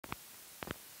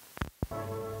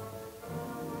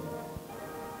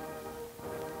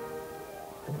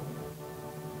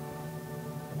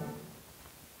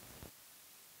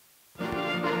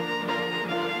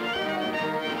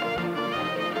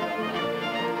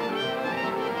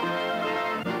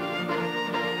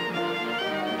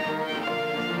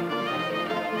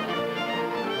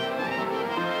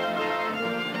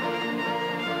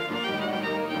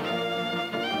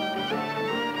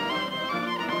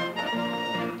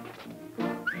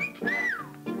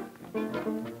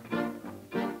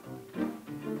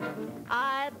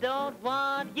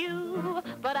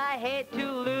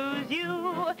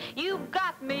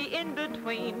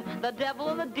between the devil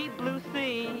and the deep blue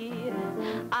sea.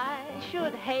 I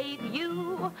should hate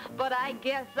you, but I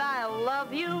guess I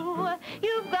love you.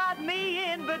 You've got me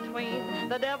in between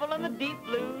the devil and the deep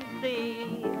blue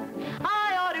sea.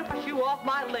 I ought to push you off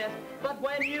my list, but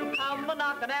when you come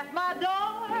a-knocking at my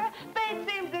door, fate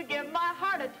seems to give my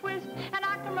heart a twist, and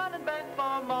I come running back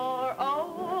for more.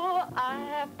 Oh,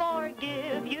 I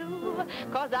forgive you,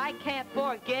 'cause I can't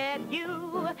forget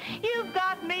you. You've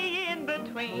got me in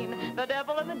between the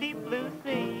devil and the deep blue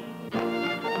sea.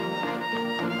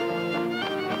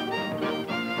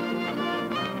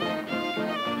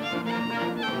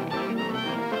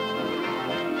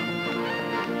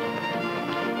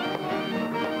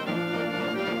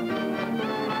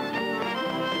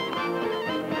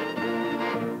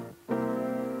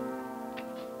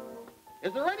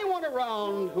 Is there anyone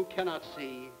around who cannot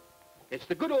see? It's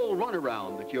the good old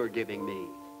runaround that you're giving me.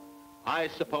 I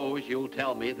suppose you'll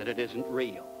tell me that it isn't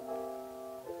real.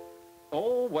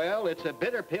 Oh, well, it's a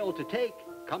bitter pill to take,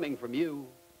 coming from you.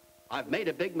 I've made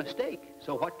a big mistake,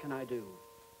 so what can I do?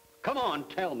 Come on,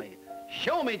 tell me.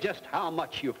 Show me just how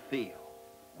much you feel.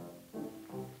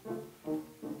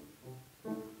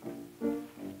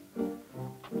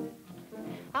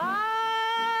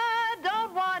 I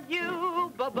don't want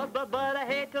you, but I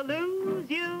hate to lose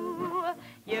you.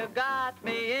 You got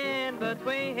me in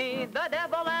between the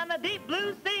devil and the deep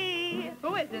blue sea.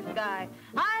 Who is this guy?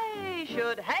 I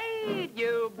should hate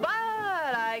you, but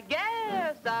I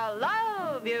guess I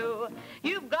love you.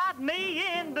 You've got me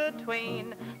in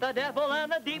between the devil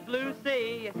and the deep blue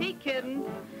sea. Is he kidding?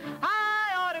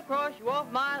 I ought to cross you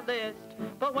off my list,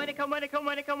 but when he come at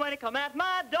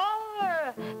my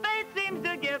door, fate seems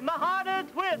to give my heart a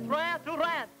twist.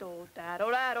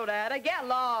 Rant-o-rant-o-dat-o-dat-o-dat. I get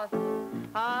lost.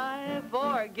 I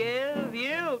forgive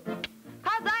you,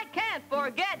 'cause I can't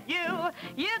forget you.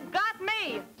 You got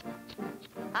me.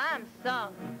 I'm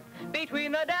sunk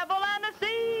between the devil and the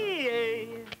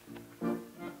sea.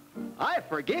 I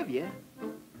forgive you,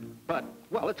 but,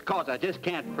 well, it's 'cause I just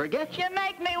can't forget you. You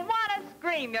make me want to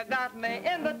scream. You got me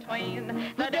in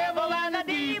between the devil and the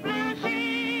deep blue sea.